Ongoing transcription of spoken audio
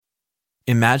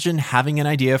Imagine having an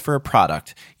idea for a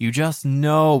product you just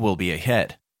know will be a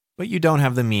hit, but you don't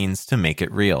have the means to make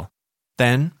it real.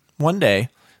 Then, one day,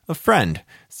 a friend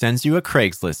sends you a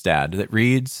Craigslist ad that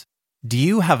reads, "Do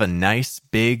you have a nice,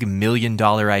 big $1 million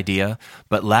idea,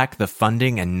 but lack the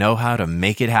funding and know-how to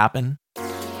make it happen?"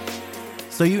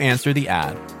 So you answer the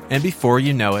ad, and before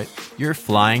you know it, you're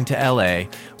flying to LA,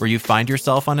 where you find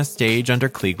yourself on a stage under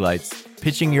Klieg lights,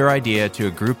 pitching your idea to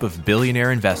a group of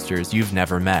billionaire investors you've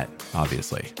never met,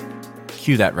 obviously.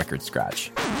 Cue that record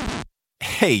scratch.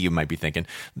 Hey, you might be thinking,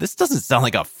 this doesn't sound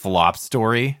like a flop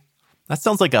story. That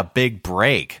sounds like a big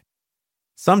break.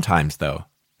 Sometimes, though,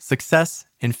 success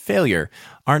and failure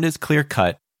aren't as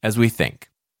clear-cut as we think.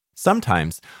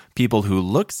 Sometimes, people who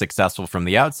look successful from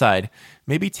the outside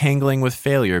may be tangling with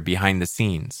failure behind the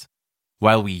scenes.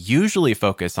 While we usually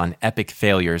focus on epic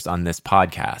failures on this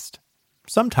podcast,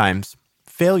 sometimes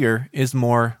failure is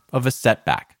more of a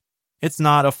setback. It's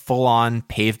not a full-on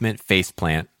pavement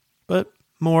faceplant, but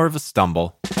more of a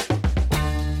stumble.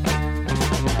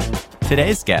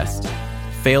 Today's guest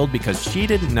failed because she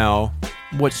didn't know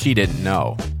what she didn't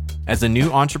know. As a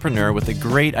new entrepreneur with a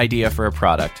great idea for a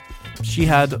product, she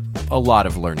had a lot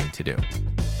of learning to do,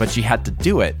 but she had to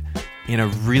do it in a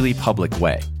really public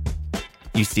way.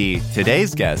 You see,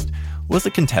 today's guest was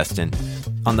a contestant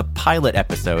on the pilot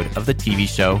episode of the TV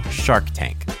show Shark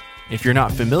Tank. If you're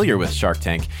not familiar with Shark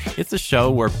Tank, it's a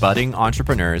show where budding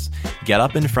entrepreneurs get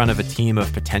up in front of a team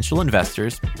of potential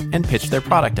investors and pitch their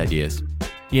product ideas.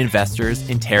 The investors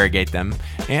interrogate them,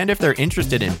 and if they're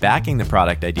interested in backing the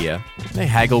product idea, they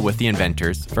haggle with the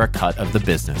inventors for a cut of the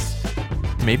business.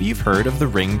 Maybe you've heard of the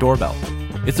Ring doorbell.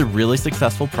 It's a really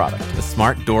successful product, a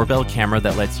smart doorbell camera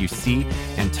that lets you see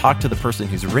and talk to the person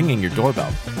who's ringing your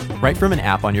doorbell, right from an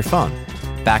app on your phone.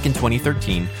 Back in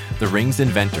 2013, the Ring's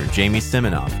inventor, Jamie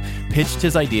Siminoff, pitched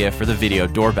his idea for the video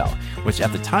doorbell, which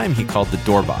at the time he called the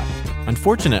Doorbot.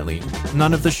 Unfortunately,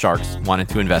 none of the sharks wanted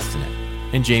to invest in it,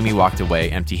 and Jamie walked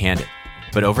away empty-handed.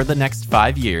 But over the next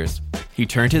 5 years, he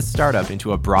turned his startup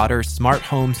into a broader smart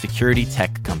home security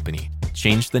tech company,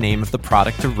 changed the name of the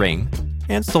product to Ring,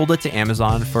 and sold it to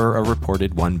Amazon for a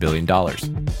reported $1 billion.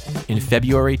 In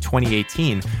February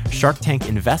 2018, Shark Tank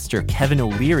investor Kevin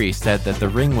O'Leary said that the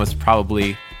Ring was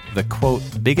probably the, quote,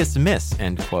 biggest miss,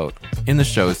 end quote, in the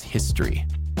show's history.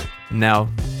 Now,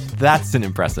 that's an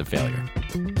impressive failure.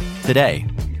 Today,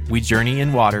 we journey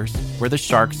in waters where the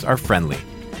sharks are friendly,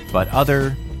 but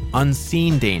other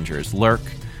unseen dangers lurk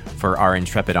for our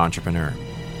intrepid entrepreneur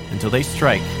until they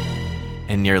strike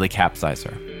and nearly capsize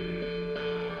her.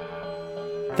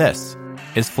 This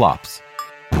is Flops.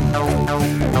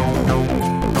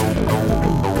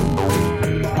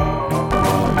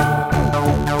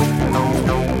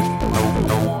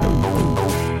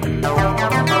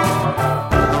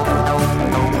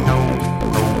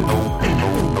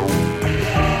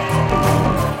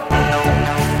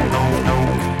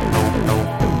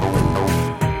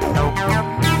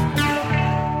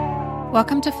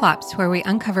 Welcome to Flops, where we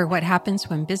uncover what happens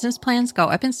when business plans go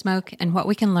up in smoke and what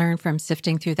we can learn from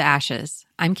sifting through the ashes.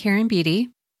 I'm Karen Beatty.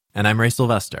 And I'm Ray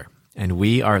Sylvester. And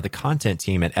we are the content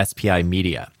team at SPI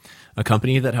Media, a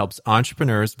company that helps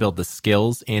entrepreneurs build the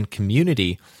skills and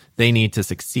community they need to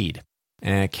succeed.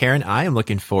 And Karen, I am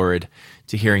looking forward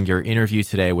to hearing your interview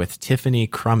today with Tiffany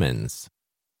Crummins.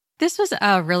 This was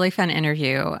a really fun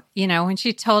interview. You know, when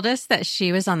she told us that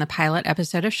she was on the pilot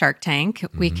episode of Shark Tank,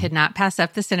 we could not pass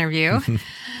up this interview.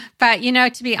 But, you know,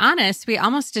 to be honest, we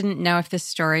almost didn't know if this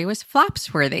story was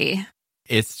flops worthy.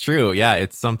 It's true. Yeah,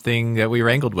 it's something that we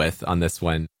wrangled with on this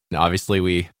one. Obviously,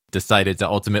 we decided to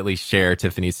ultimately share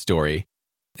Tiffany's story.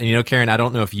 And, you know, Karen, I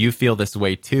don't know if you feel this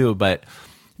way too, but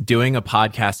doing a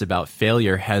podcast about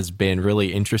failure has been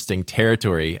really interesting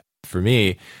territory for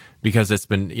me, because it's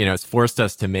been, you know, it's forced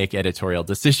us to make editorial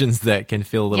decisions that can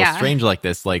feel a little strange like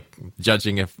this, like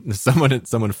judging if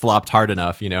someone flopped hard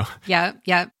enough, you know? Yeah.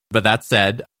 But that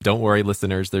said, don't worry,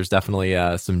 listeners, there's definitely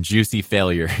some juicy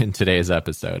failure in today's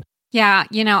episode. Yeah,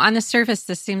 you know, on the surface,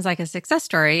 this seems like a success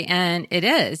story, and it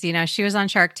is. You know, she was on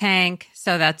Shark Tank,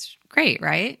 so that's great,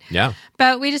 right? Yeah.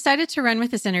 But we decided to run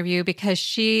with this interview because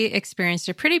she experienced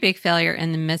a pretty big failure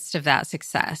in the midst of that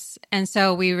success. And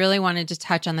so we really wanted to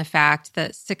touch on the fact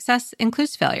that success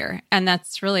includes failure, and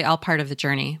that's really all part of the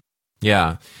journey.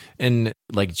 Yeah. And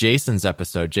like Jason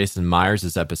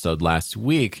Myers' episode last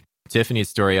week, Tiffany's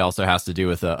story also has to do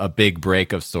with a big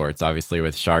break of sorts, obviously,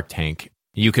 with Shark Tank.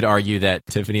 You could argue that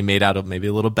Tiffany made out maybe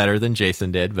a little better than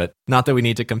Jason did, but not that we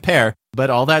need to compare. But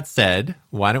all that said,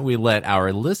 why don't we let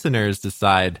our listeners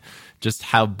decide just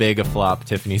how big a flop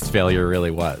Tiffany's failure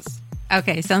really was?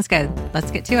 Okay, sounds good. Let's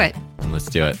get to it. Let's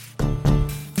do it.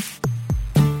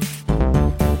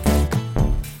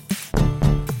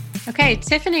 Okay,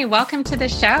 Tiffany, welcome to the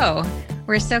show.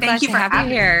 We're so glad to have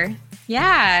you here.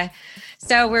 Yeah.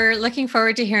 So we're looking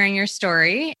forward to hearing your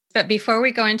story. But before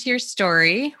we go into your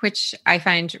story, which I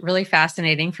find really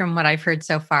fascinating from what I've heard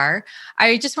so far,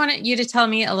 I just wanted you to tell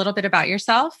me a little bit about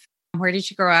yourself. Where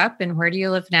did you grow up and where do you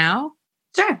live now?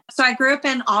 Sure. So I grew up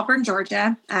in Auburn,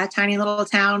 Georgia, a tiny little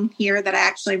town here that I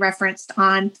actually referenced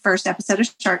on the first episode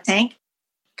of Shark Tank.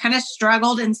 Kind of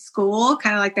struggled in school,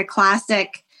 kind of like the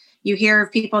classic, you hear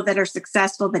of people that are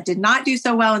successful that did not do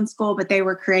so well in school, but they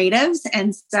were creatives.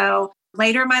 And so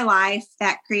later in my life,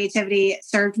 that creativity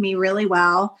served me really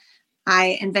well.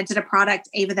 I invented a product,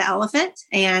 Ava the Elephant,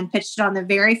 and pitched it on the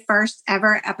very first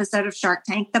ever episode of Shark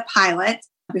Tank, the pilot,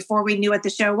 before we knew what the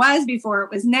show was, before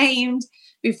it was named,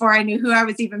 before I knew who I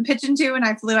was even pitching to. And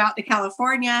I flew out to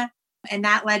California, and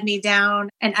that led me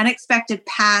down an unexpected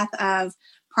path of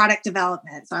product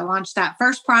development. So I launched that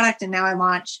first product, and now I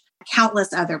launch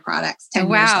countless other products 10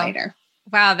 years later.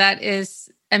 Wow, that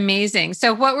is amazing.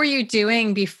 So what were you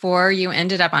doing before you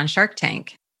ended up on Shark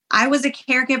Tank? I was a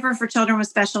caregiver for children with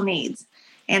special needs.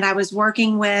 And I was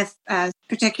working with a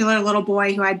particular little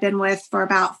boy who I'd been with for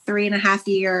about 3.5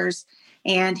 years.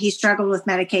 And he struggled with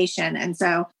medication. And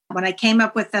so when I came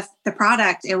up with the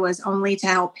product, it was only to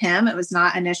help him. It was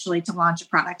not initially to launch a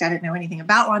product. I didn't know anything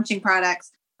about launching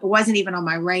products. It wasn't even on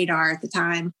my radar at the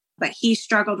time, but he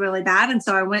struggled really bad. And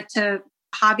so I went to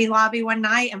Hobby Lobby one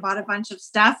night and bought a bunch of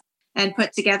stuff and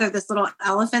put together this little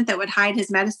elephant that would hide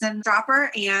his medicine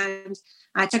dropper. And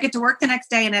I took it to work the next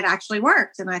day and it actually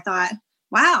worked. And I thought,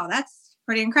 wow, that's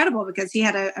pretty incredible, because he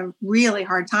had a really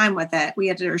hard time with it. We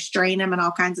had to restrain him and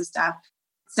all kinds of stuff.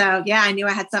 So yeah, I knew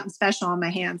I had something special on my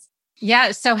hands.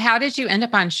 Yeah. So how did you end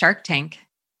up on Shark Tank?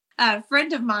 A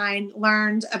friend of mine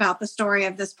learned about the story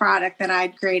of this product that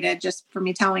I'd created just for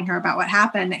me telling her about what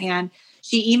happened. And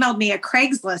she emailed me a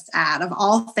Craigslist ad of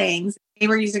all things. They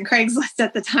were using Craigslist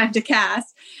at the time to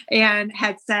cast, and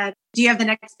had said, do you have the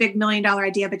next big $1 million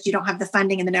idea, but you don't have the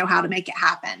funding and the know-how to make it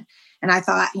happen? And I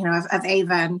thought, of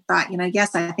Ava, and thought,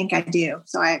 yes, I think I do.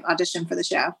 So I auditioned for the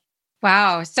show.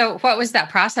 Wow. So what was that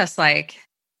process like?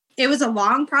 It was a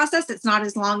long process. It's not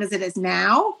as long as it is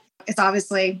now. It's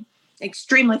obviously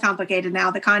extremely complicated now.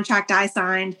 The contract I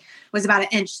signed was about 1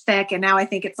 inch thick, and now I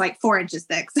think it's like 4 inches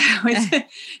thick. So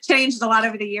it's changed a lot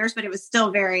over the years, but it was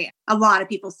still a lot of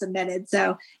people submitted.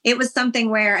 So it was something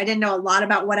where I didn't know a lot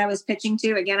about what I was pitching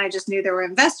to. Again, I just knew there were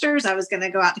investors. I was going to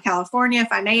go out to California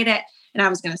if I made it, and I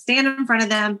was going to stand in front of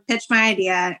them, pitch my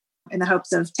idea in the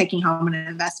hopes of taking home an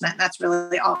investment. That's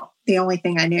really the only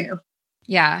thing I knew.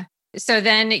 Yeah. So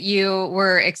then you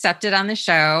were accepted on the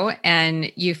show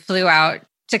and you flew out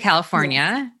to California.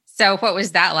 Yes. So what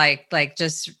was that like? Like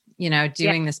just,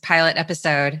 doing this pilot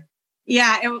episode?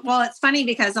 Yeah. It's funny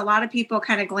because a lot of people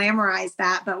kind of glamorize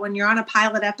that, but when you're on a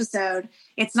pilot episode,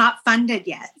 it's not funded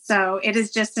yet. So it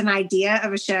is just an idea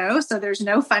of a show. So there's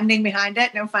no funding behind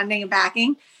it, no funding and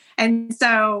backing. And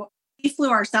so I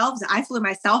flew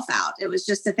myself out. It was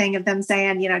just a thing of them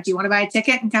saying, do you want to buy a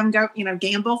ticket and come go,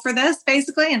 gamble for this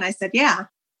basically? And I said, yeah.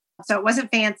 So it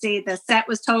wasn't fancy. The set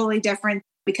was totally different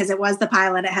because it was the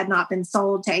pilot. It had not been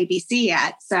sold to ABC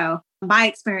yet. So my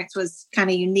experience was kind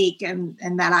of unique in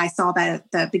that I saw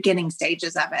the beginning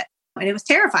stages of it. And it was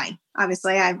terrifying.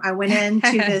 Obviously, I went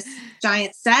into this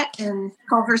giant set in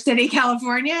Culver City,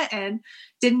 California, and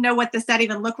didn't know what the set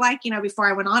even looked like, before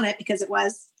I went on it, because it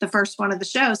was the first one of the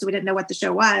show. So we didn't know what the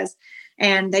show was.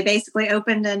 And they basically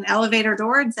opened an elevator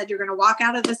door and said, you're going to walk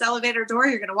out of this elevator door.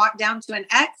 You're going to walk down to an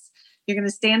X. You're going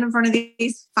to stand in front of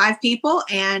these 5 people,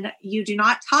 and you do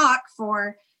not talk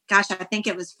for, I think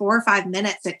it was 4 or 5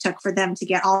 minutes it took for them to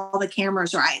get all the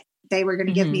cameras right. They were going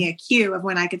to give me a cue of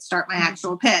when I could start my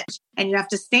actual pitch. And you have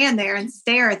to stand there and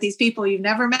stare at these people you've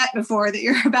never met before that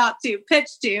you're about to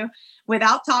pitch to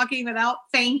without talking, without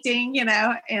fainting,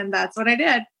 and that's what I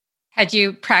did. Had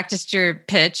you practiced your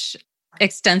pitch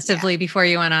extensively before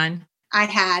you went on? I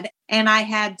had, and I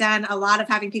had done a lot of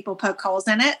having people poke holes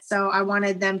in it. So I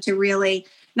wanted them to really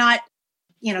not,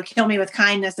 kill me with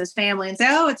kindness as family and say,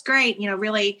 oh, it's great.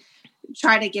 Really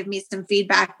try to give me some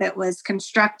feedback that was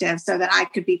constructive so that I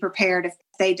could be prepared if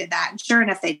they did that. And sure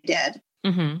enough, they did.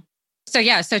 Mm-hmm.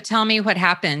 So tell me what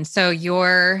happened. So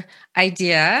your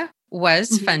idea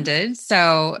was funded.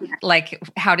 So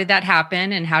how did that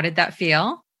happen and how did that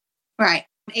feel? Right.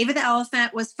 Ava the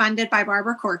Elephant was funded by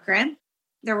Barbara Corcoran.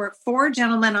 There were 4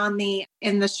 gentlemen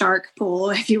in the shark pool,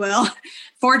 if you will,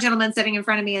 4 gentlemen sitting in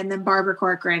front of me, and then Barbara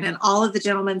Corcoran. And all of the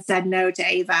gentlemen said no to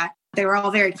Ava. They were all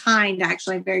very kind,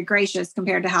 actually, very gracious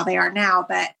compared to how they are now.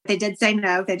 But they did say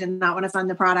no. They did not want to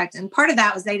fund the product. And part of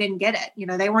that was they didn't get it.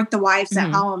 They weren't the wives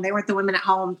at home. They weren't the women at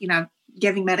home,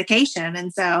 giving medication.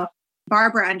 And so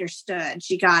Barbara understood.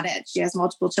 She got it. She has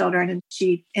multiple children and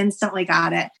she instantly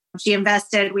got it. She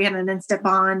invested. We had an instant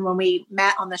bond when we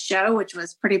met on the show, which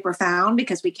was pretty profound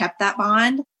because we kept that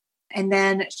bond. And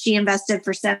then she invested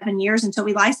for 7 years until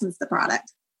we licensed the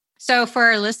product. So for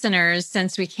our listeners,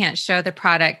 since we can't show the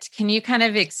product, can you kind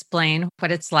of explain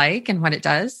what it's like and what it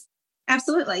does?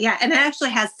 Absolutely. Yeah. And it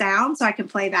actually has sound, so I can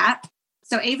play that.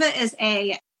 So Ava is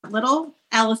a little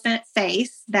elephant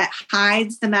face that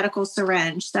hides the medical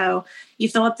syringe. So you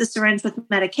fill up the syringe with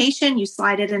medication, you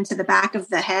slide it into the back of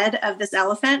the head of this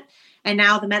elephant, and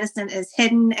now the medicine is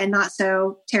hidden and not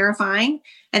so terrifying.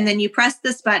 And then you press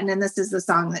this button, and this is the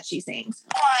song that she sings.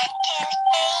 1, 2, 3,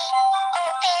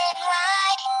 open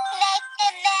wide, let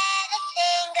the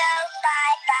medicine go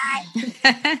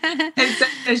bye-bye. And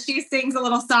so she sings a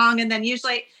little song, and then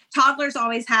usually toddlers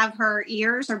always have her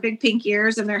ears, her big pink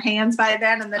ears in their hands by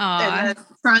then, and the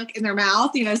trunk in their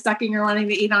mouth, sucking or wanting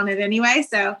to eat on it anyway.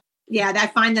 So yeah, I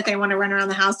find that they want to run around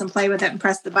the house and play with it and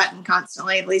press the button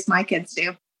constantly. At least my kids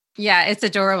do. Yeah, it's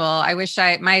adorable.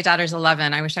 My daughter's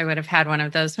 11. I wish I would have had one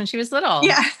of those when she was little.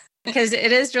 Yeah. Because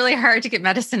it is really hard to get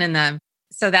medicine in them.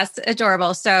 So that's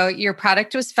adorable. So your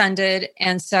product was funded.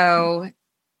 And so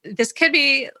this could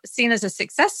be seen as a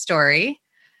success story,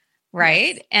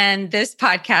 right? Yes. And this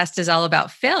podcast is all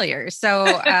about failure. So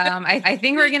I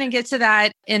think we're going to get to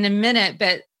that in a minute.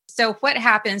 But so what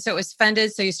happened? So it was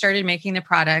funded. So you started making the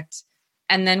product.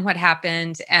 And then what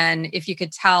happened? And if you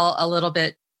could tell a little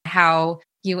bit how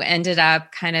you ended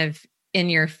up kind of in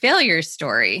your failure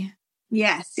story.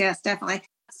 Yes, definitely.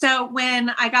 So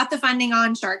when I got the funding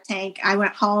on Shark Tank, I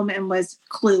went home and was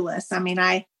clueless. I mean,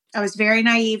 I was very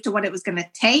naive to what it was going to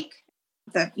take,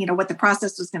 what the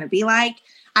process was going to be like.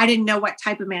 I didn't know what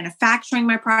type of manufacturing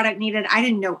my product needed. I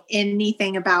didn't know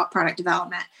anything about product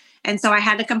development. And so I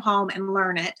had to come home and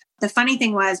learn it. The funny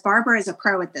thing was, Barbara is a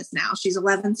pro at this now. She's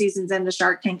 11 seasons into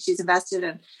Shark Tank. She's invested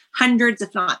in hundreds,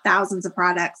 if not thousands of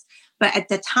products. But at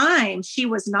the time, she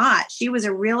was not. She was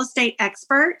a real estate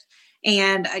expert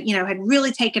and, had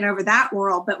really taken over that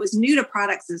world, but was new to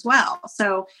products as well.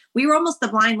 So we were almost the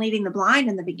blind leading the blind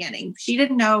in the beginning. She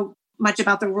didn't know much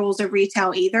about the rules of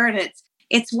retail either. And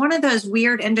it's one of those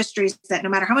weird industries that no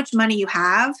matter how much money you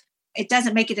have, it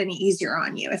doesn't make it any easier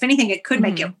on you. If anything, it could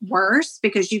make it worse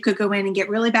because you could go in and get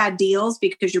really bad deals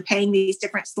because you're paying these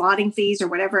different slotting fees or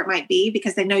whatever it might be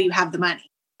because they know you have the money.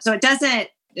 So it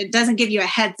doesn't give you a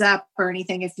heads up or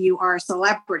anything if you are a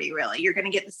celebrity, really. You're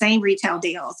going to get the same retail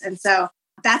deals. And so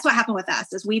that's what happened with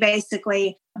us is we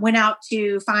basically went out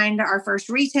to find our first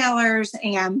retailers.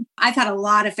 And I've had a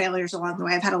lot of failures along the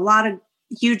way. I've had a lot of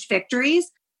huge victories,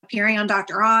 appearing on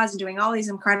Dr. Oz and doing all these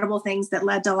incredible things that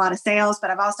led to a lot of sales. But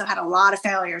I've also had a lot of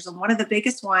failures. And one of the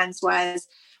biggest ones was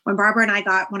when Barbara and I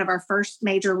got one of our first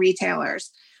major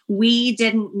retailers. We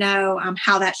didn't know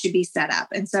how that should be set up.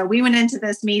 And so we went into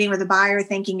this meeting with a buyer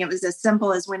thinking it was as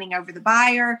simple as winning over the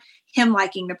buyer, him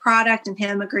liking the product, and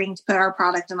him agreeing to put our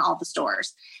product in all the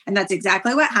stores. And that's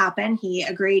exactly what happened. He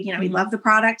agreed, he loved the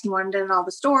product. He wanted it in all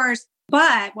the stores.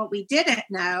 But what we didn't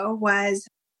know was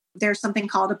there's something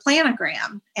called a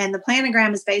planogram. And the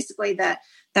planogram is basically the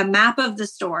map of the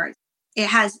store. It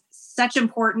has such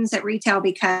importance at retail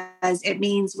because it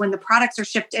means when the products are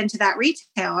shipped into that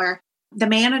retailer, the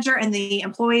manager and the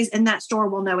employees in that store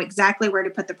will know exactly where to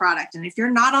put the product. And if you're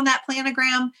not on that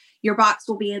planogram, your box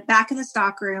will be in the back of the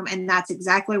stock room, and that's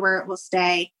exactly where it will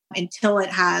stay until it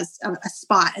has a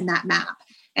spot in that map.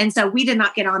 And so we did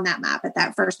not get on that map at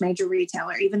that first major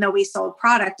retailer, even though we sold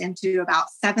product into about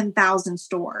 7,000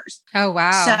 stores. Oh,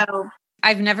 wow. So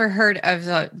I've never heard of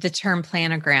the term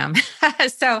planogram.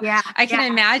 So yeah, I can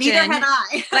imagine, neither had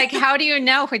I. Like, how do you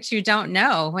know what you don't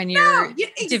know when you're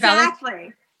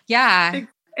exactly. Yeah,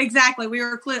 exactly.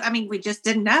 We just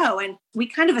didn't know. And we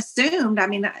kind of assumed,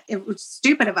 it was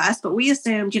stupid of us, but we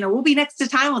assumed, we'll be next to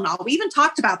Tylenol. We even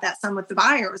talked about that some with the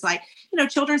buyer. It was like,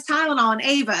 children's Tylenol and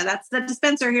Ava, that's the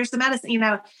dispenser. Here's the medicine,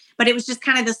 but it was just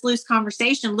kind of this loose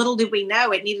conversation. Little did we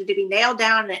know it needed to be nailed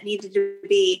down and it needed to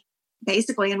be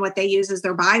basically in what they use as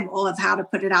their Bible of how to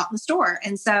put it out in the store.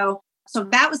 And so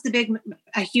that was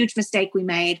a huge mistake we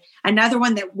made. Another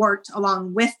one that worked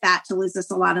along with that to lose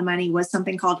us a lot of money was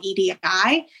something called EDI.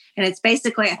 And it's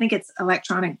basically, I think it's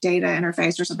electronic data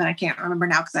interface or something. I can't remember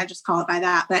now because I just call it by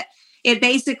that. But it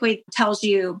basically tells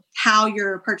you how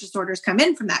your purchase orders come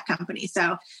in from that company.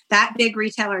 So that big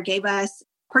retailer gave us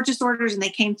purchase orders and they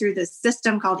came through this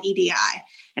system called EDI.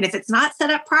 And if it's not set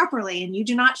up properly and you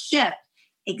do not ship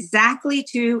exactly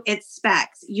to its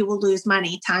specs, you will lose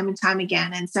money time and time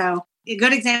again. And so A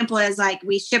good example is like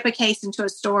we ship a case into a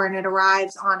store and it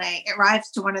arrives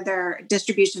to one of their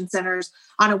distribution centers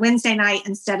on a Wednesday night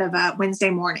instead of a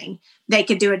Wednesday morning. They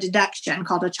could do a deduction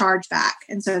called a chargeback.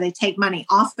 And so they take money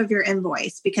off of your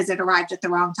invoice because it arrived at the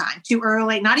wrong time, too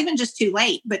early, not even just too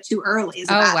late, but too early. Is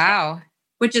wow.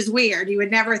 Which is weird. You would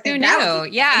never think Who that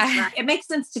knew? Yeah. It makes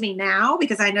sense to me now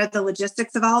because I know the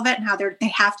logistics of all of it and how they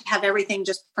have to have everything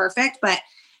just perfect. But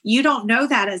you don't know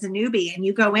that as a newbie, and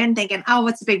you go in thinking, oh,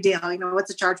 what's the big deal? What's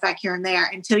a chargeback here and there,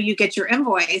 until you get your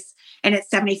invoice and it's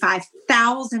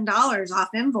 $75,000 off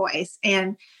invoice.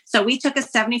 And so we took a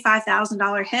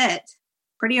 $75,000 hit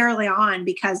pretty early on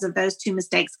because of those two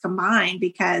mistakes combined,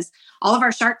 because all of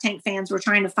our Shark Tank fans were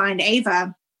trying to find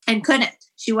Ava and couldn't.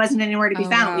 She wasn't anywhere to be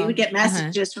found. Wow. We would get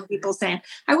messages from people saying,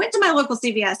 I went to my local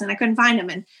CVS and I couldn't find them.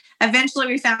 And eventually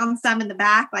we found some in the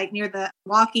back, like near the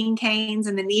walking canes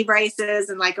and the knee braces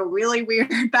and like a really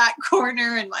weird back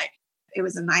corner. And like, it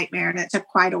was a nightmare, and it took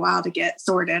quite a while to get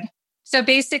sorted. So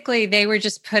basically they were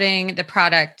just putting the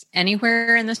product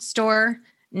anywhere in the store,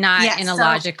 not in a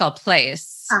logical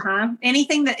place.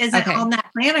 Anything that isn't on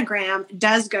that planogram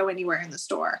does go anywhere in the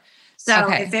store.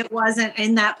 So if it wasn't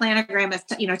in that planogram, if,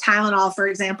 Tylenol, for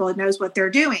example, it knows what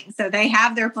they're doing. So they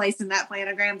have their place in that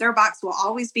planogram. Their box will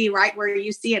always be right where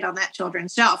you see it on that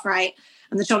children's shelf, right?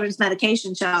 On the children's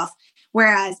medication shelf.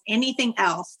 Whereas anything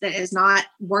else that is not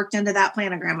worked into that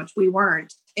planogram, which we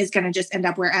weren't, is going to just end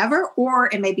up wherever, or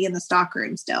it may be in the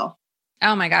stockroom still.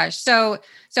 Oh my gosh. So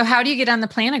how do you get on the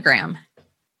planogram?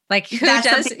 Like who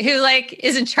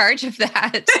is in charge of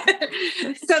that?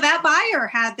 So that buyer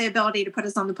had the ability to put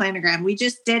us on the planogram. We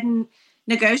just didn't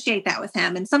negotiate that with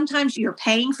him. And sometimes you're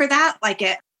paying for that.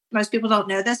 Most people don't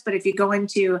know this, but if you go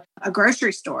into a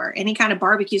grocery store, any kind of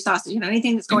barbecue sausage,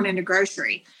 anything that's going into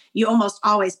grocery, you almost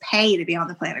always pay to be on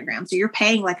the planogram. So you're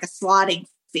paying like a slotting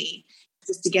fee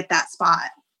just to get that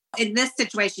spot. In this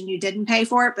situation, you didn't pay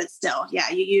for it, but still, yeah,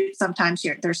 you sometimes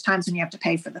there's times when you have to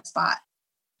pay for the spot.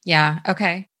 Yeah.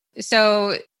 Okay.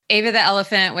 So Ava the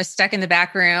elephant was stuck in the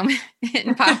back room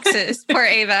in boxes. Poor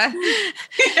Ava.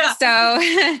 Yeah.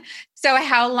 So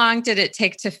how long did it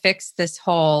take to fix this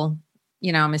whole,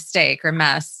 mistake or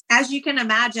mess? As you can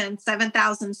imagine,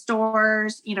 7,000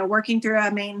 stores, working through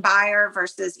a main buyer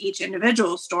versus each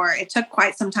individual store. It took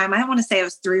quite some time. I want to say it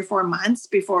was 3 or 4 months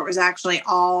before it was actually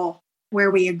all where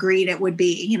we agreed it would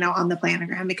be, on the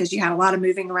planogram, because you had a lot of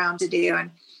moving around to do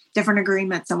and different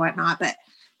agreements and whatnot. But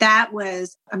that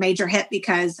was a major hit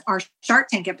because our Shark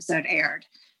Tank episode aired.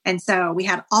 And so we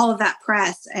had all of that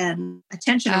press and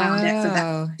attention around it for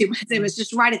that 2 months. It was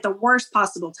just right at the worst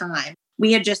possible time.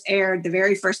 We had just aired the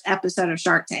very first episode of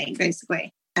Shark Tank,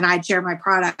 basically. And I'd shared my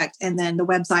product, and then the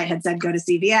website had said, go to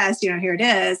CVS, here it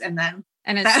is. And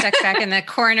it's stuck back in the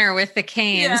corner with the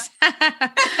canes. Yeah.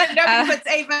 Nobody puts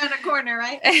Ava in a corner,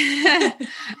 right?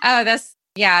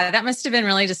 That must have been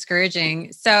really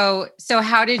discouraging. So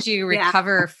how did you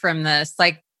recover from this?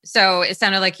 So it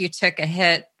sounded like you took a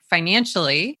hit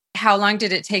financially. How long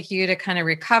did it take you to kind of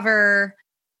recover?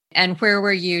 And where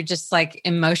were you just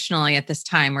emotionally at this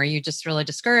time? Were you just really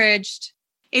discouraged?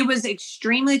 It was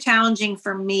extremely challenging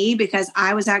for me because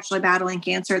I was actually battling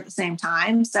cancer at the same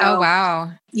time. So, oh,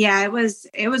 wow. Yeah, it was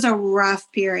a rough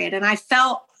period. And I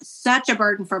felt such a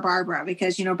burden for Barbara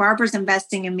because, Barbara's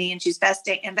investing in me and she's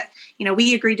investing. And,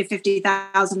 we agreed to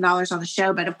 $50,000 on the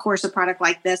show. But of course, a product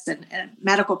like this and a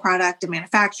medical product and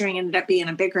manufacturing ended up being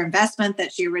a bigger investment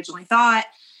that she originally thought.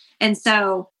 And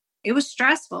so it was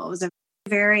stressful. It was a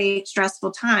very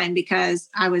stressful time because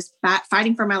I was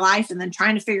fighting for my life and then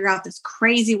trying to figure out this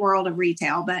crazy world of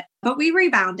retail. But we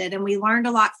rebounded and we learned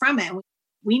a lot from it.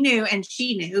 We knew, and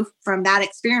she knew from that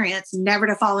experience, never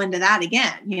to fall into that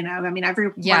again. Every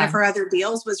one of her other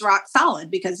deals was rock solid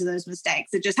because of those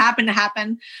mistakes. It just happened to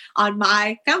happen on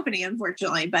my company,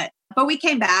 unfortunately. But we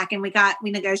came back and we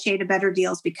negotiated better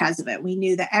deals because of it. We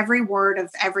knew that every word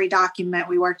of every document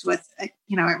we worked with,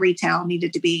 at retail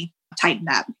needed to be tightened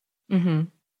up. Mm-hmm.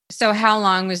 So how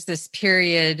long was this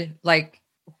period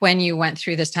when you went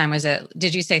through this time?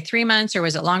 Did you say 3 months or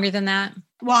was it longer than that?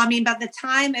 Well, by the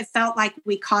time it felt like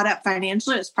we caught up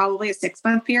financially, it was probably a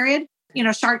 6-month period.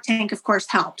 Shark Tank, of course,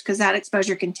 helped because that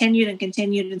exposure continued.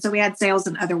 And so we had sales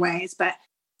in other ways. But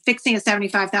fixing a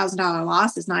 $75,000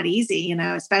 loss is not easy,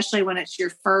 especially when it's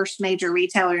your first major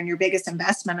retailer and your biggest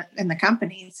investment in the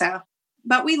company.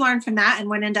 But we learned from that and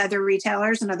went into other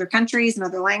retailers in other countries and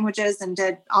other languages and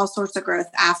did all sorts of growth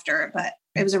after. But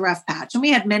it was a rough patch. And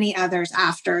we had many others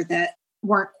after that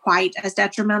weren't quite as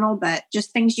detrimental, but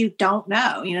just things you don't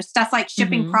know, stuff like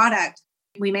shipping product.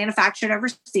 We manufactured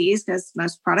overseas because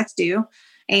most products do.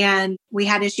 And we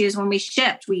had issues when we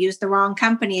shipped. We used the wrong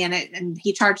company in it. And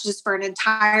he charged us for an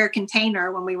entire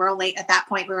container when we were only, at that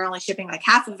point, we were only shipping like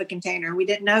half of a container. We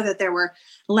didn't know that there were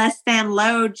less than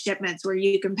load shipments where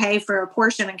you can pay for a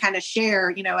portion and kind of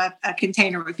share, a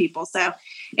container with people. So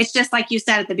it's just like you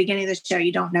said at the beginning of the show,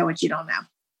 you don't know what you don't know.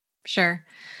 Sure.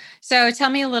 So tell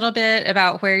me a little bit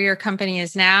about where your company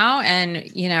is now and,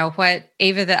 what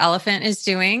Ava the Elephant is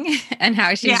doing and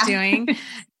how she's doing,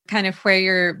 kind of where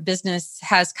your business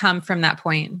has come from that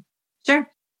point. Sure.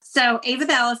 So Ava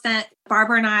the Elephant,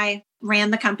 Barbara and I ran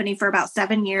the company for about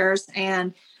 7 years.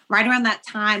 And right around that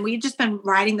time, we had just been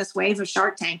riding this wave of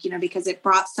Shark Tank, because it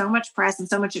brought so much press and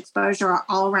so much exposure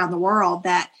all around the world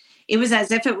that it was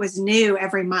as if it was new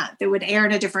every month. It would air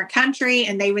in a different country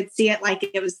and they would see it like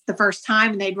it was the first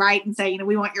time, and they'd write and say,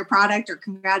 we want your product, or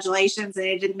congratulations. And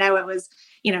they didn't know it was,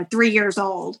 3 years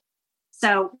old.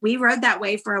 So we rode that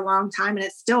wave for a long time, and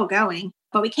it's still going.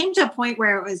 But we came to a point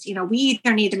where it was, we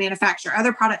either need to manufacture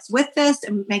other products with this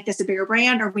and make this a bigger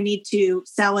brand, or we need to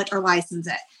sell it or license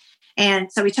it.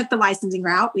 And so we took the licensing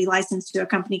route. We licensed to a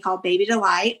company called Baby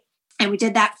Delight, and we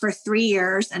did that for 3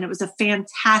 years. And it was a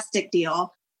fantastic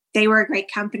deal. They were a great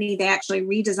company. They actually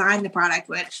redesigned the product,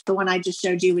 which the one I just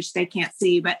showed you, which they can't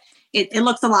see, but it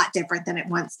looks a lot different than it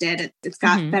once did. It's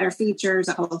got better features.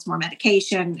 It holds more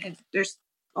medication. There's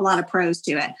a lot of pros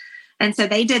to it. And so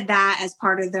they did that as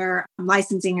part of their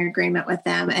licensing agreement with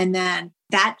them. And then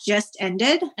that just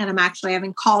ended. And I'm actually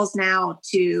having calls now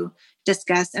to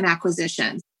discuss an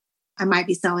acquisition. I might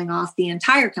be selling off the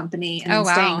entire company and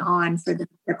staying on for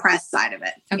the press side of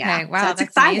it. Okay. Wow. So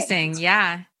that's amazing.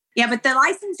 Yeah. Yeah, but the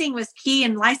licensing was key,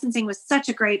 and licensing was such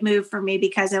a great move for me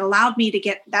because it allowed me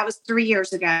to that was 3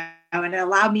 years ago, and it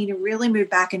allowed me to really move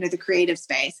back into the creative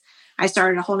space. I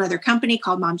started a whole nother company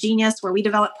called Mom Genius, where we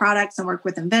develop products and work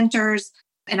with inventors.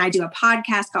 And I do a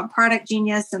podcast called Product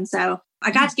Genius. And so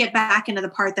I got to get back into the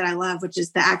part that I love, which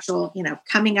is the actual,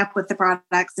 coming up with the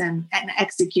products and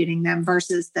executing them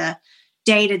versus the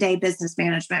day-to-day business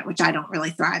management, which I don't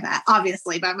really thrive at,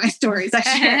 obviously, by my stories I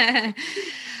share.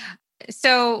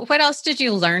 So what else did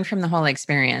you learn from the whole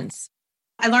experience?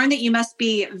 I learned that you must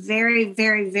be very,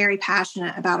 very, very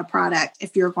passionate about a product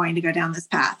if you're going to go down this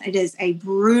path. It is a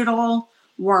brutal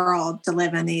world to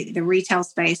live in, the retail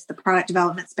space, the product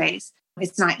development space.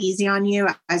 It's not easy on you,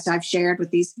 as I've shared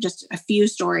with these just a few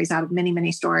stories out of many,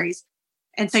 many stories.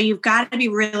 And so you've got to be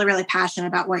really, really passionate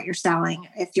about what you're selling.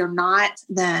 If you're not,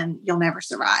 then you'll never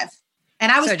survive.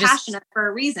 And I was passionate for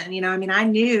a reason. I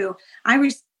knew I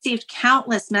received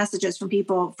countless messages from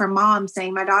people, from moms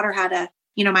saying my daughter had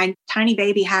my tiny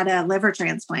baby had a liver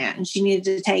transplant and she needed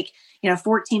to take,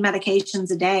 14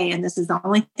 medications a day. And this is the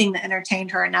only thing that entertained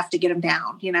her enough to get them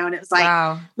down, and it was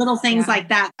like little things like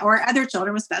that, or other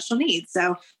children with special needs.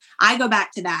 So I go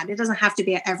back to that. It doesn't have to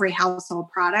be every household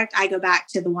product. I go back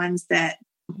to the ones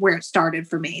where it started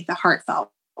for me, the heartfelt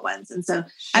ones. And so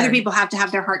other people have to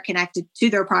have their heart connected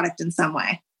to their product in some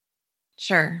way.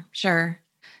 Sure.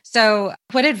 So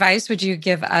what advice would you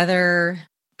give other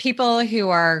people who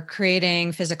are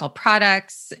creating physical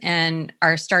products and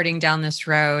are starting down this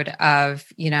road of,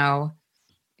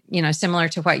 similar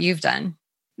to what you've done?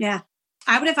 Yeah.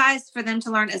 I would advise for them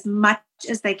to learn as much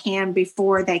as they can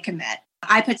before they commit.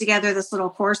 I put together this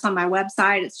little course on my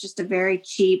website. It's just a very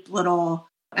cheap little,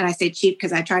 and I say cheap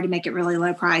because I try to make it really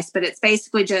low price, but it's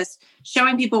basically just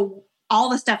showing people all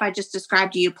the stuff I just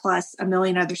described to you, plus a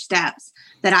million other steps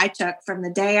that I took from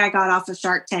the day I got off of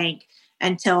Shark Tank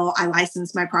until I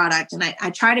licensed my product. And I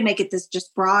try to make it this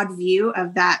just broad view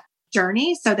of that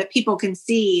journey so that people can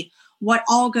see what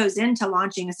all goes into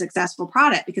launching a successful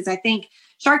product. Because I think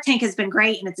Shark Tank has been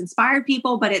great and it's inspired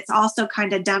people, but it's also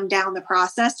kind of dumbed down the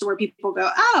process to where people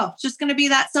go, oh, it's just going to be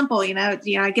that simple.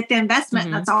 I get the investment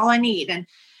and that's all I need. And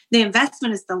the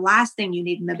investment is the last thing you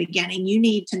need in the beginning. You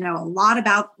need to know a lot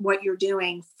about what you're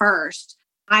doing first.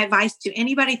 My advice to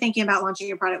anybody thinking about launching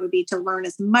your product would be to learn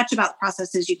as much about the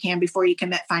process as you can before you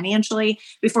commit financially,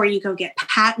 before you go get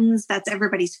patents. That's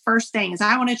everybody's first thing is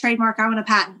I want a trademark, I want a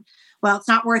patent. Well, it's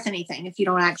not worth anything if you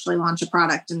don't actually launch a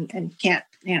product and can't,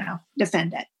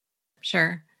 defend it.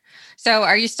 Sure. So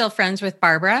are you still friends with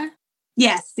Barbara?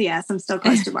 Yes. I'm still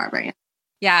close to Barbara.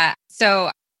 Yeah. So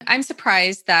I'm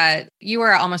surprised that you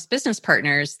were almost business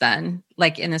partners then,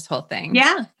 like in this whole thing.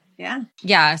 Yeah.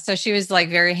 So she was like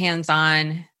very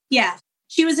hands-on. Yeah.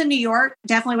 She was in New York,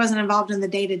 definitely wasn't involved in the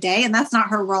day-to-day. And that's not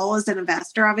her role as an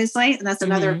investor, obviously. And that's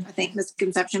another, I think,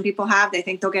 misconception people have. They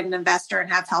think they'll get an investor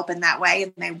and have help in that way,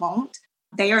 and they won't.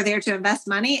 They are there to invest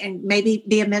money and maybe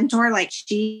be a mentor like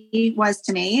she was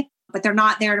to me, but they're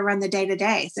not there to run the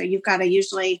day-to-day. So you've got to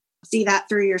usually see that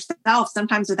through yourself,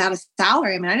 sometimes without a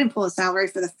salary. I mean, I didn't pull a salary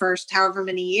for the first however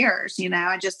many years,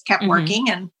 I just kept working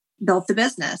and built the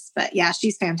business. But yeah,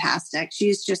 she's fantastic.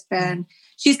 She's just been,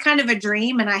 she's kind of a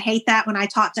dream. And I hate that when I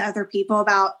talk to other people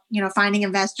about, finding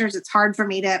investors, it's hard for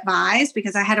me to advise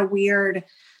because I had a weird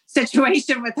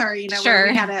situation with her, where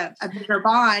we had a bigger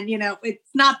bond, it's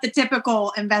not the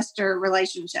typical investor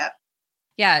relationship.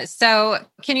 Yeah. So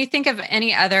can you think of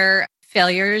any other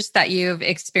failures that you've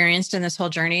experienced in this whole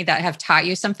journey that have taught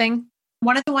you something?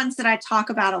 One of the ones that I talk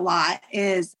about a lot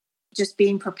is just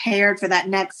being prepared for that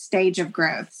next stage of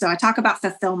growth. So I talk about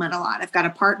fulfillment a lot. I've got a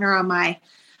partner on my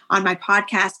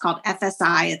podcast called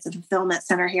FSI. It's a fulfillment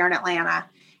center here in Atlanta.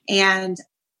 And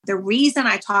the reason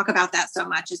I talk about that so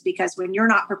much is because when you're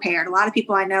not prepared, a lot of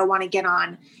people I know want to get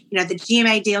on, the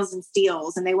GMA Deals and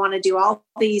Steals, and they want to do all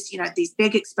these, these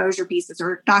big exposure pieces,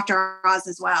 or Dr. Oz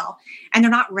as well. And they're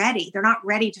not ready. They're not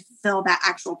ready to fulfill that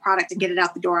actual product and get it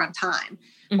out the door on time.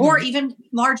 Or even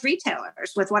large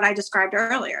retailers with what I described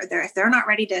earlier. If they're not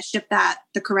ready to ship that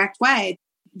the correct way,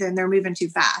 then they're moving too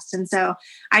fast. And so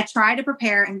I try to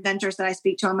prepare inventors that I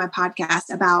speak to on my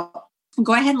podcast about,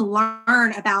 go ahead and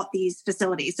learn about these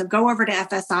facilities. So go over to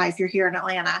FSI if you're here in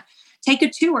Atlanta, take a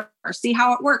tour, see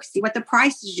how it works, see what the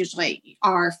prices usually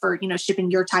are for,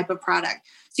 shipping your type of product.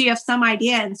 So you have some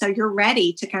idea. And so you're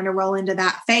ready to kind of roll into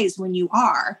that phase when you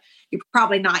are. You're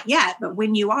probably not yet, but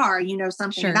when you are,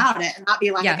 something about it, and not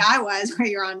be like I was where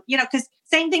you're on, because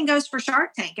same thing goes for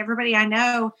Shark Tank. Everybody I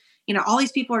know, all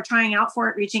these people are trying out for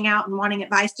it, reaching out and wanting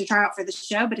advice to try out for the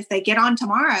show. But if they get on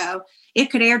tomorrow, it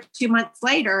could air 2 months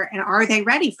later. And are they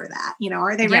ready for that?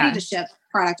 Are they ready to ship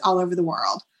product all over the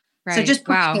world? Right. So just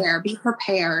prepare, be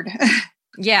prepared.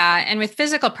 Yeah. And with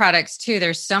physical products too,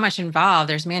 there's so much involved.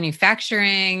 There's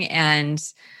manufacturing and,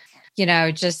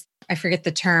 I forget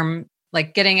the term,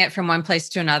 like getting it from one place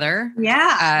to another.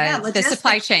 The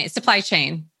supply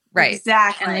chain. Right.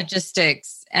 Exactly. And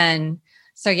logistics. And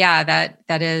so,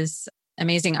 that is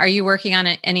amazing. Are you working on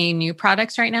any new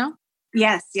products right now?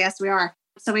 Yes, we are.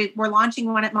 So we're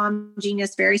launching one at Mom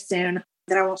Genius very soon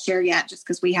that I won't share yet just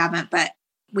because we haven't, but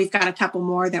we've got a couple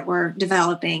more that we're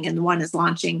developing, and one is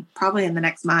launching probably in the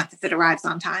next month if it arrives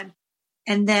on time.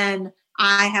 And then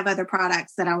I have other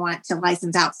products that I want to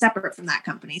license out separate from that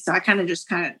company. So I kind of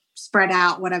spread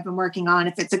out what I've been working on.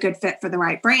 If it's a good fit for the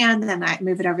right brand, then I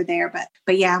move it over there.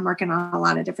 But yeah, I'm working on a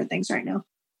lot of different things right now.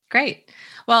 Great.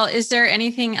 Well, is there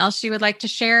anything else you would like to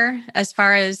share as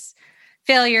far as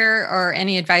failure or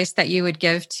any advice that you would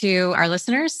give to our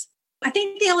listeners? I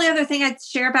think the only other thing I'd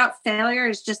share about failure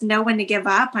is just know when to give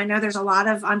up. I know there's a lot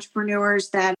of entrepreneurs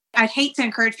that I'd hate to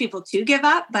encourage people to give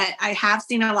up, but I have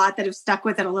seen a lot that have stuck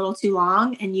with it a little too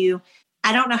long. And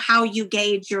I don't know how you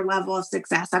gauge your level of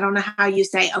success. I don't know how you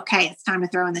say, okay, it's time to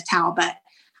throw in the towel. But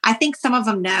I think some of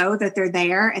them know that they're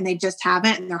there and they just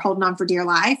haven't, and they're holding on for dear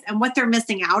life. And what they're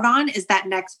missing out on is that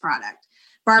next product.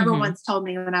 Barbara once told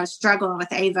me when I was struggling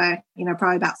with Ava,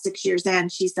 probably about 6 years in,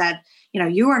 she said,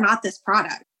 you are not this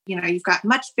product. You've got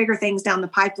much bigger things down the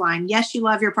pipeline. Yes, you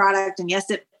love your product, and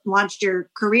yes, it launched your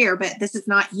career, but this is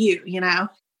not you,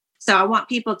 So I want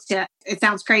people to, it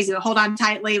sounds crazy, but hold on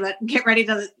tightly, but get ready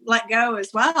to let go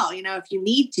as well, if you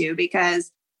need to,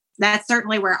 because that's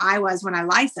certainly where I was when I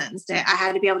licensed it. I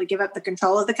had to be able to give up the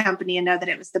control of the company and know that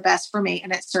it was the best for me.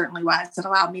 And it certainly was. It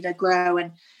allowed me to grow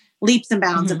and leaps and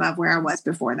bounds above where I was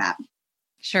before that.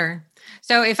 Sure.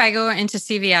 So if I go into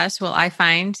CVS, will I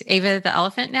find Ava the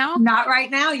elephant now? Not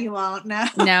right now. You won't. No.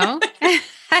 No.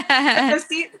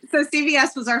 So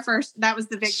CVS was our first, that was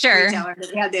the big retailer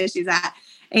that we had the issues at.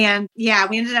 And yeah,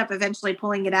 we ended up eventually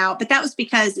pulling it out, but that was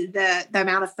because the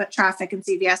amount of foot traffic in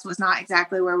CVS was not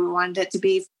exactly where we wanted it to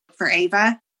be for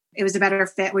Ava. It was a better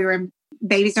fit. We were in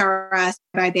Babies R Us,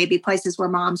 Buy Baby, places where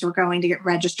moms were going to get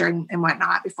registered and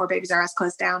whatnot before Babies R Us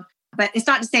closed down. But it's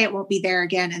not to say it won't be there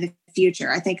again in the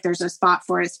future. I think there's a spot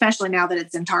for it, especially now that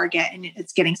it's in Target and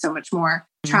it's getting so much more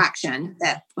traction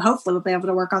that hopefully we'll be able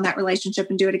to work on that relationship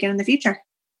and do it again in the future.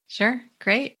 Sure.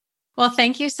 Great. Well,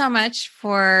 thank you so much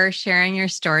for sharing your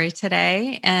story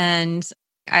today. And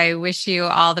I wish you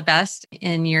all the best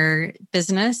in your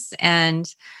business.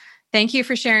 And thank you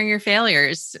for sharing your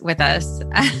failures with us.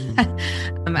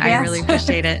 I really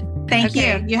appreciate it. Thank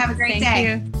you. You have a great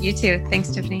day. Thank you. You too. Thanks,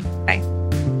 Tiffany. Bye.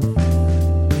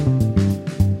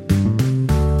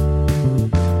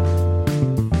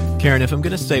 Karen, if I'm going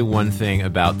to say one thing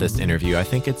about this interview, I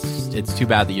think it's it's too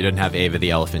bad that you didn't have Ava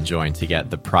the elephant join to get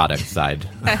the product side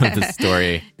of the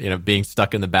story. Being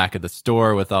stuck in the back of the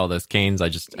store with all those canes. I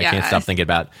can't stop thinking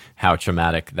about how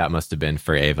traumatic that must have been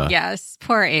for Ava. Yes,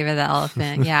 poor Ava the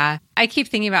elephant. Yeah. I keep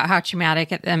thinking about how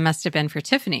traumatic it must have been for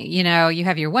Tiffany. You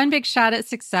have your one big shot at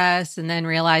success and then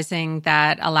realizing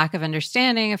that a lack of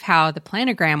understanding of how the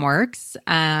planogram works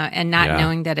and not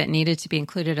knowing that it needed to be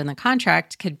included in the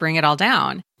contract could bring it all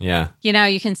down. Yeah.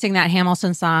 You can sing that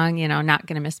Hamilton song, not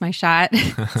going to miss my shot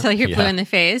until you're blue in the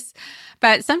face.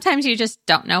 But sometimes you just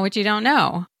don't know what you don't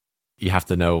know. You have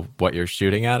to know what you're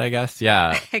shooting at, I guess.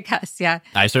 Yeah. I guess, yeah.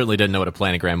 I certainly didn't know what a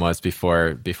planogram was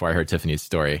before I heard Tiffany's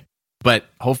story. But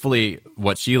hopefully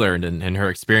what she learned and her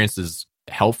experience is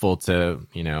helpful to,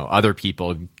 other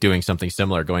people doing something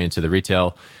similar, going into the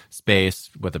retail space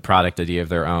with a product idea of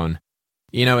their own.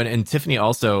 And Tiffany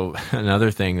also,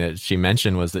 another thing that she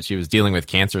mentioned was that she was dealing with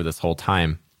cancer this whole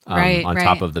time on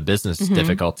top of the business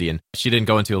difficulty. And she didn't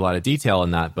go into a lot of detail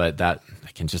in that, but that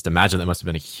I can just imagine that must have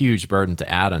been a huge burden to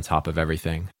add on top of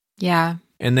everything. Yeah.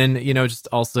 And then, just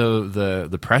also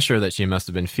the pressure that she must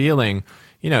have been feeling.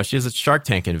 She's a Shark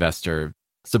Tank investor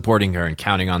supporting her and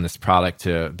counting on this product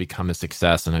to become a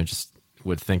success. And I just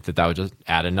would think that would just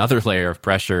add another layer of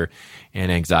pressure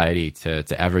and anxiety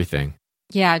to everything.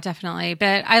 Yeah, definitely.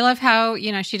 But I love how,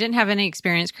 she didn't have any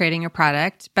experience creating a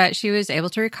product, but she was able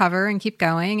to recover and keep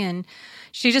going. And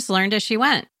she just learned as she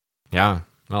went. Yeah.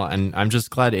 Well, and I'm just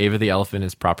glad Ava the elephant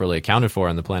is properly accounted for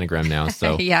on the planogram now.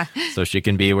 So, so she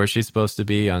can be where she's supposed to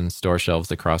be on store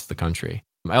shelves across the country.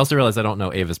 I also realized I don't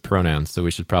know Ava's pronouns, so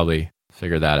we should probably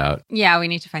figure that out. Yeah, we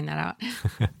need to find that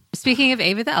out. Speaking of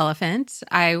Ava the elephant,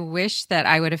 I wish that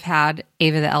I would have had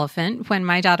Ava the elephant when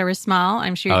my daughter was small.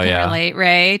 I'm sure you can relate,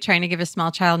 Ray, trying to give a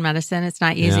small child medicine. It's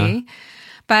not easy. Yeah.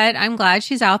 But I'm glad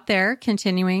she's out there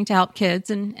continuing to help kids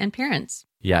and parents.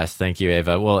 Yes, thank you,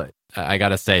 Ava. Well, I got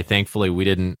to say, thankfully, we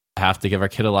didn't have to give our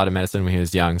kid a lot of medicine when he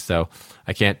was young, so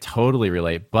I can't totally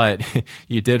relate. But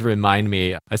you did remind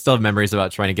me, I still have memories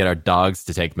about trying to get our dogs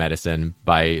to take medicine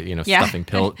by, stuffing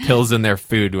pills in their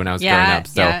food when I was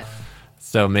growing up.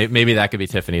 So maybe that could be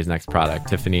Tiffany's next product.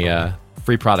 Tiffany,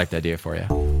 free product idea for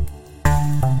you.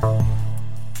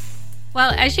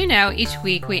 Well, as you know, each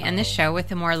week we end the show with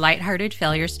a more lighthearted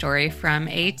failure story from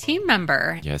a team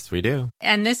member. Yes, we do.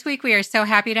 And this week we are so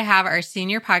happy to have our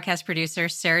senior podcast producer,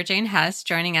 Sarah Jane Hess,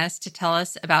 joining us to tell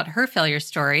us about her failure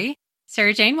story.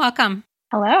 Sarah Jane, welcome.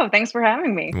 Hello. Thanks for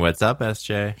having me. What's up,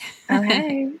 SJ? Oh,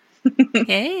 hey.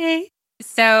 Hey.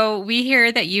 So we hear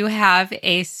that you have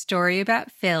a story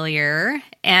about failure,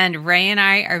 and Ray and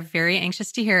I are very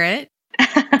anxious to hear it.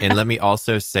 And let me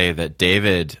also say that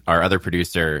David, our other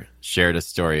producer, shared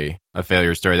a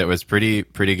failure story that was pretty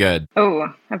good.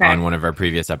 Oh, okay. On one of our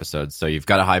previous episodes. So you've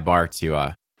got a high bar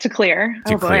to clear.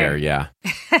 Clear, yeah.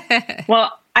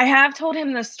 Well, I have told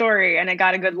him this story and it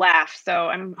got a good laugh. So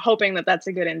I'm hoping that that's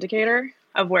a good indicator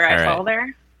of where I fall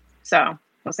there. So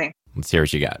we'll see. Let's hear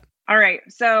what you got. All right.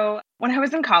 So when I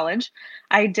was in college,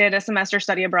 I did a semester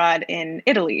study abroad in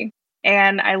Italy,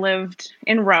 and I lived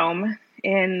in Rome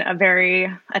in a very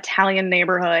Italian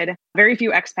neighborhood, very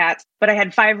few expats, but I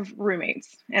had 5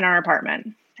 roommates in our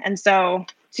apartment. And so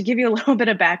to give you a little bit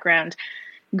of background,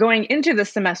 going into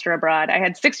this semester abroad, I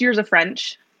had 6 years of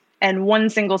French and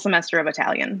 1 single semester of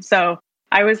Italian. So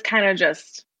I was kind of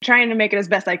just trying to make it as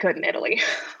best I could in Italy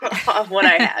of what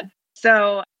I had.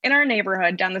 So in our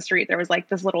neighborhood down the street, there was like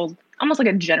this little, almost like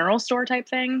a general store type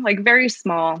thing, like very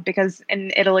small, because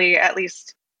in Italy, at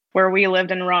least where we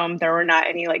lived in Rome, there were not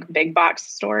any like big box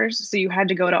stores. So you had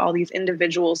to go to all these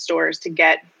individual stores to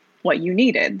get what you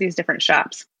needed, these different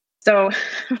shops. So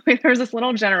there was this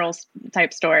little general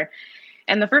type store.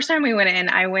 And the first time we went in,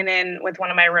 I went in with one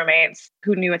of my roommates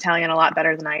who knew Italian a lot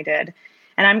better than I did.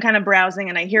 And I'm kind of browsing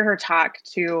and I hear her talk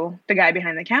to the guy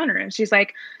behind the counter. And she's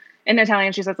like, in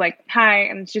Italian, she says like, hi.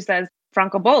 And she says,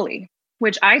 Francobolli,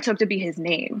 which I took to be his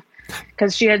name.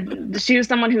 Because she was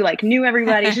someone who like knew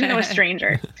everybody. She didn't know a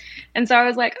stranger. And so I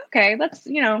was like, okay,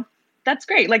 that's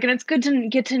great. Like, and it's good to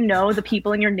get to know the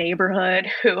people in your neighborhood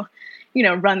who,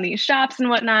 run these shops and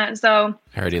whatnot. So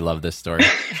I already love this story.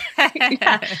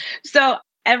 Yeah. So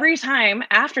every time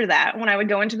after that, when I would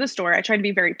go into the store, I tried to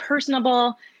be very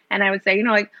personable. And I would say,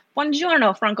 like,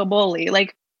 buongiorno, Francobolli.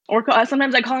 Like, or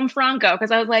sometimes I call him Franco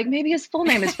because I was like, maybe his full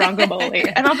name is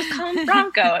Francobolli. And I'll just call him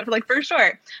Franco, like for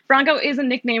short. Franco is a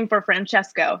nickname for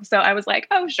Francesco. So I was like,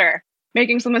 oh, sure.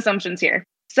 Making some assumptions here.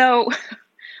 So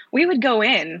we would go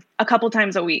in a couple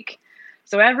times a week.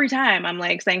 So every time I'm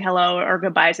like saying hello or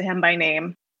goodbye to him by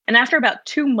name. And after about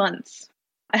 2 months,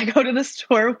 I go to the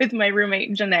store with my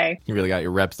roommate, Janae. You really got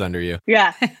your reps under you.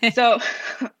 Yeah. So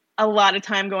a lot of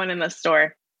time going in the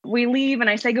store. we leave and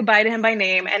I say goodbye to him by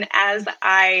name. And as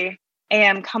I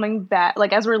am coming back,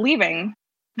 like as we're leaving,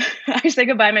 I say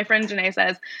goodbye. My friend Janae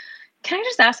says, can I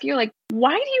just ask you, like,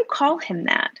 why do you call him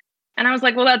that? And I was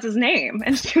like, well, that's his name.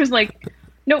 And she was like,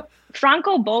 no,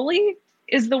 francobolli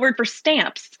is the word for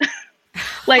stamps.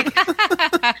 Like,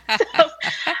 so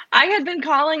I had been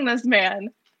calling this man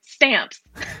stamps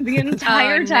the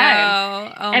entire time.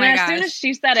 No. Oh, and my as gosh. soon as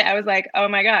she said it, I was like, oh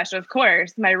my gosh, of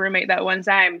course. My roommate that one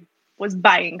time was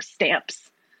buying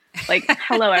stamps. Like,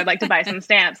 hello, I'd like to buy some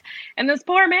stamps. And this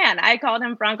poor man, I called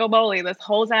him francobolli this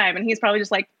whole time. And he's probably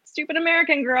just like, stupid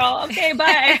American girl. Okay,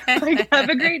 bye. Like, have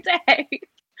a great day.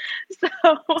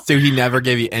 So he never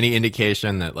gave you any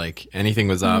indication that like anything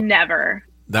was up? Never.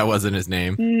 That wasn't his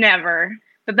name? Never.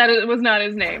 But that was not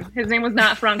his name. His name was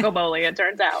not francobolli, it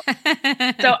turns out.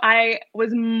 So I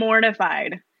was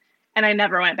mortified. And I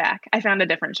never went back. I found a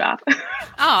different shop. Oh.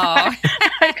 I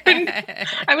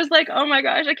was like, oh my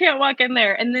gosh, I can't walk in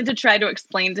there. And then to try to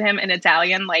explain to him in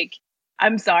Italian, like,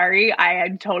 I'm sorry, I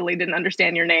totally didn't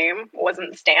understand your name. It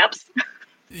wasn't stamps.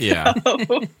 Yeah.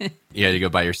 You had to go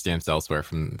buy your stamps elsewhere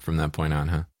from that point on,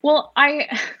 huh? Well, I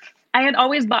had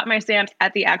always bought my stamps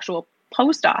at the actual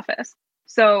post office.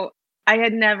 So I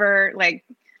had never like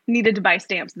needed to buy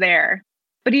stamps there.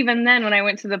 But even then, when I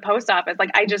went to the post office,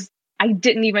 like I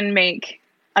didn't even make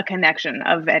a connection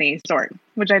of any sort,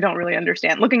 which I don't really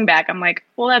understand. Looking back, I'm like,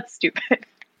 well, that's stupid.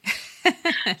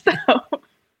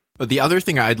 But the other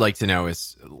thing I'd like to know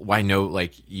is why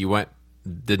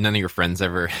did none of your friends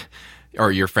ever,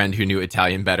 or your friend who knew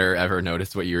Italian better ever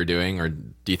notice what you were doing? Or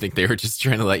do you think they were just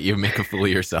trying to let you make a fool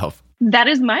of yourself? That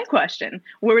is my question.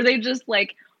 Were they just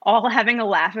like all having a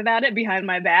laugh about it behind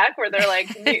my back where they're like,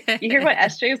 you hear what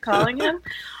SJ is calling him?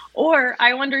 Or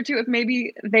I wonder too if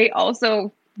maybe they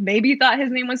also thought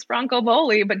his name was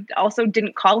francobolli, but also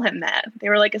didn't call him that. They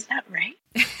were like, is that right?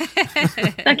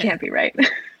 That can't be right.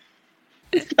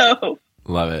 So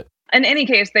Love it. In any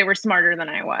case, they were smarter than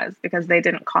I was because they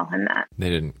didn't call him that. They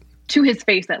didn't. To his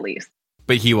face, at least.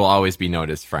 But he will always be known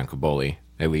as francobolli,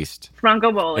 at least.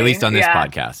 Francobolli. At least on this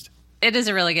podcast. It is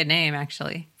a really good name,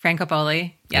 actually.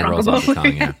 Francobolli. Yeah, it rolls off the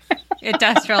tongue, yeah. It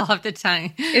does roll off the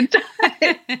tongue. It does.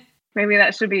 Maybe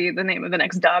that should be the name of the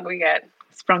next dog we get.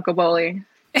 It's francobolli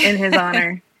in his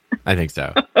honor. I think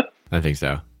so.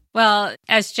 Well,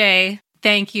 SJ,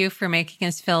 thank you for making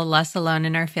us feel less alone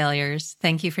in our failures.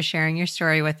 Thank you for sharing your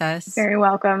story with us. Very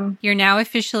welcome. You're now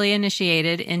officially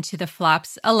initiated into the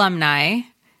Flops alumni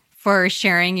for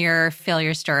sharing your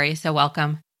failure story. So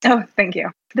welcome. Oh, thank you.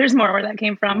 There's more where that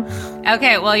came from.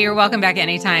 Okay, well, you're welcome back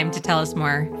anytime to tell us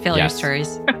more failure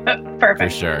stories. Perfect. For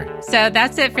sure. So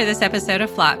that's it for this episode of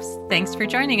Flops. Thanks for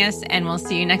joining us, and we'll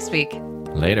see you next week.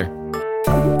 Later.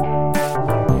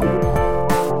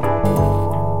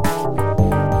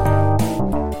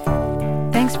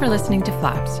 Thanks for listening to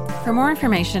Flops. For more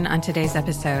information on today's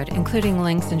episode, including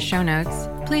links and show notes,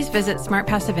 please visit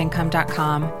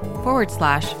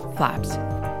smartpassiveincome.com/flops.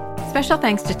 Special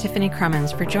thanks to Tiffany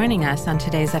Crummins for joining us on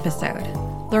today's episode.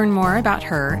 Learn more about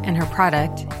her and her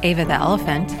product, Ava the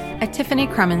Elephant, at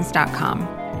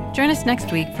tiffanycrummins.com. Join us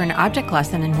next week for an object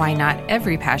lesson in why not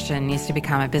every passion needs to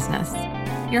become a business.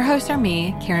 Your hosts are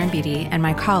me, Karen Beatty, and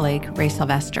my colleague, Ray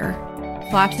Sylvester.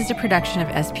 Flops is a production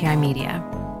of SPI Media.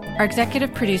 Our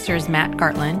executive producer is Matt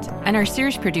Gartland, and our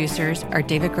series producers are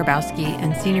David Grabowski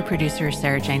and senior producer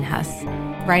Sarah Jane Hess.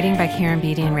 Writing by Karen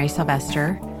Beatty and Ray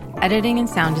Sylvester. Editing and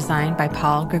sound design by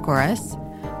Paul Gregoris.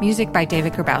 Music by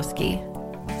David Grabowski.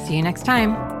 See you next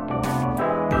time.